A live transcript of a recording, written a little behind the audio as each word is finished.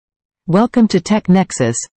Welcome to Tech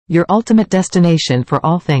Nexus, your ultimate destination for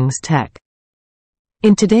all things tech.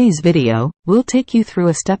 In today's video, we'll take you through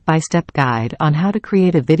a step-by-step guide on how to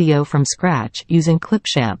create a video from scratch using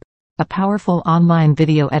Clipchamp, a powerful online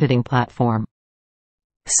video editing platform.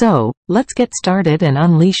 So, let's get started and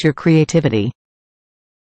unleash your creativity.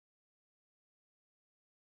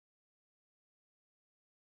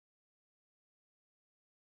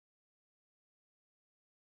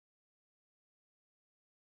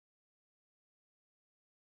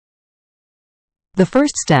 The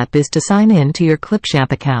first step is to sign in to your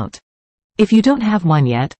Clipchamp account. If you don't have one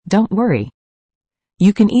yet, don't worry.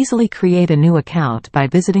 You can easily create a new account by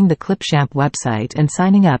visiting the Clipchamp website and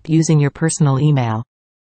signing up using your personal email.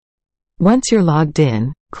 Once you're logged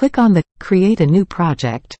in, click on the Create a New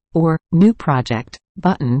Project or New Project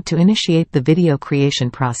button to initiate the video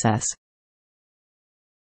creation process.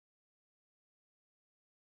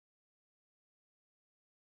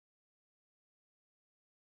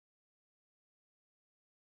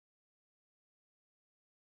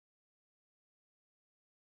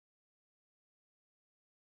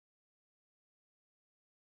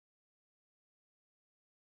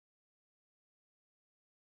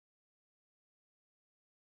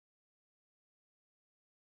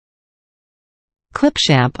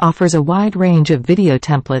 Clipchamp offers a wide range of video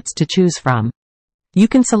templates to choose from. You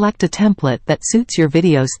can select a template that suits your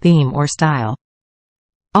video's theme or style.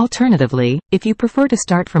 Alternatively, if you prefer to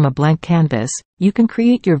start from a blank canvas, you can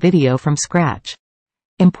create your video from scratch.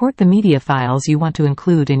 Import the media files you want to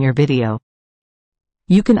include in your video.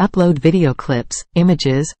 You can upload video clips,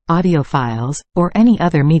 images, audio files, or any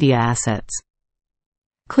other media assets.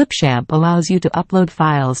 Clipchamp allows you to upload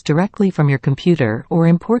files directly from your computer or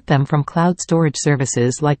import them from cloud storage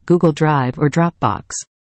services like Google Drive or Dropbox.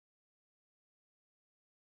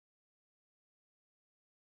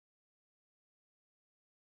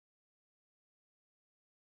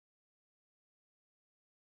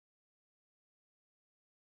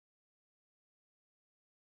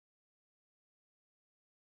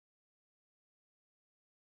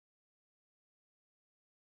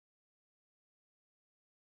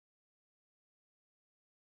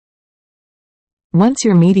 Once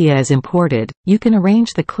your media is imported, you can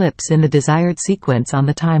arrange the clips in the desired sequence on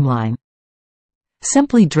the timeline.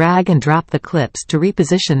 Simply drag and drop the clips to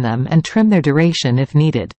reposition them and trim their duration if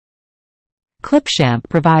needed. Clipchamp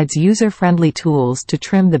provides user-friendly tools to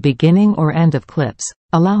trim the beginning or end of clips,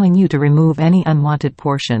 allowing you to remove any unwanted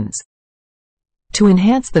portions. To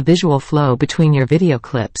enhance the visual flow between your video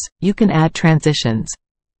clips, you can add transitions.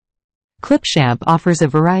 Clipchamp offers a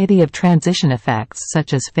variety of transition effects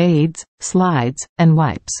such as fades, slides, and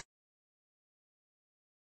wipes.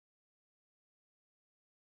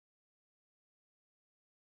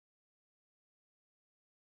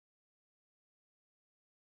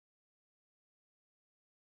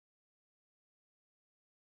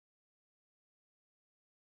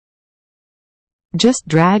 Just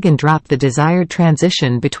drag and drop the desired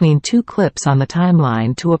transition between two clips on the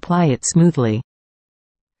timeline to apply it smoothly.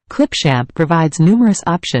 Clipchamp provides numerous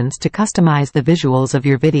options to customize the visuals of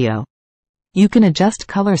your video. You can adjust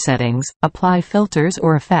color settings, apply filters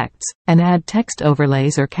or effects, and add text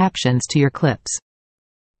overlays or captions to your clips.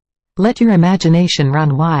 Let your imagination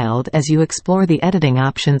run wild as you explore the editing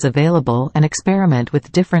options available and experiment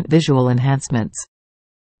with different visual enhancements.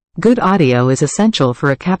 Good audio is essential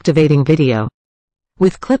for a captivating video.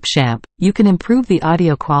 With Clipchamp, you can improve the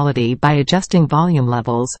audio quality by adjusting volume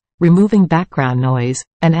levels, removing background noise,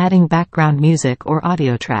 and adding background music or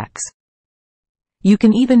audio tracks. You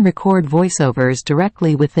can even record voiceovers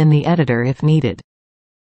directly within the editor if needed.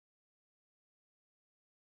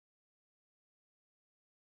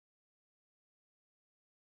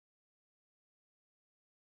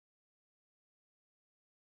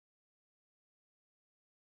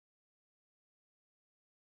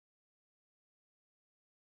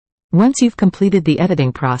 Once you've completed the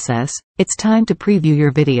editing process, it's time to preview your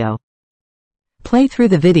video. Play through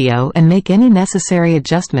the video and make any necessary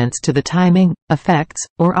adjustments to the timing, effects,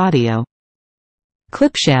 or audio.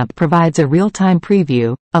 Clipchamp provides a real-time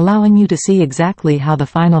preview, allowing you to see exactly how the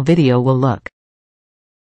final video will look.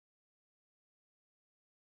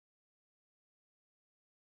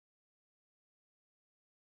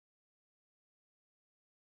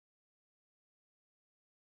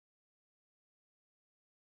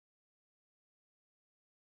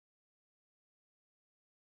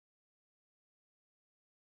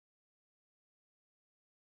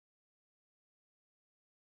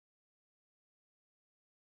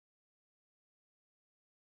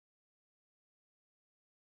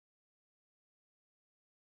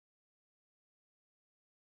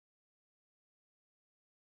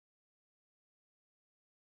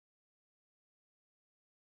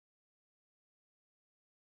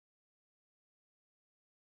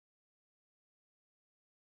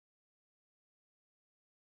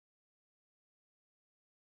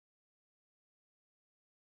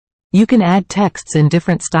 You can add texts in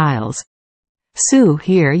different styles. So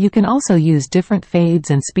here you can also use different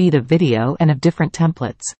fades and speed of video and of different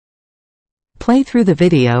templates. Play through the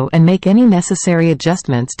video and make any necessary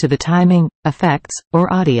adjustments to the timing, effects,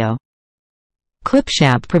 or audio.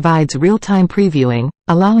 Clipchamp provides real-time previewing,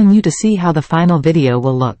 allowing you to see how the final video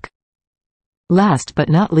will look. Last but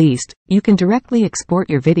not least, you can directly export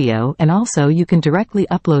your video, and also you can directly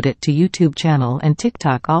upload it to YouTube channel and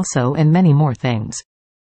TikTok also, and many more things.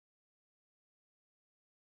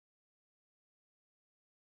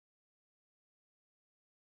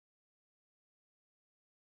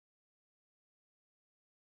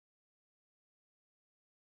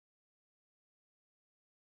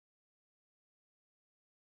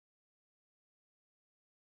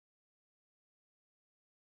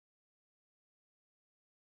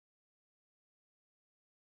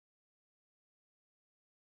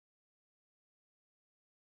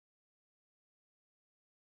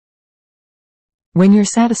 When you're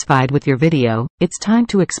satisfied with your video, it's time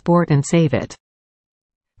to export and save it.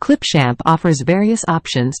 Clipchamp offers various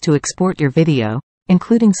options to export your video,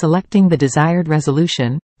 including selecting the desired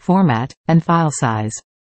resolution, format, and file size.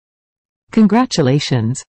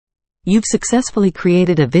 Congratulations! You've successfully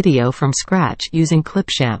created a video from scratch using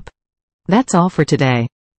Clipchamp. That's all for today.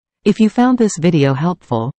 If you found this video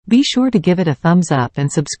helpful, be sure to give it a thumbs up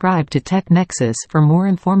and subscribe to Tech Nexus for more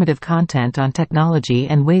informative content on technology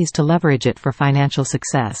and ways to leverage it for financial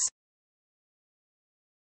success.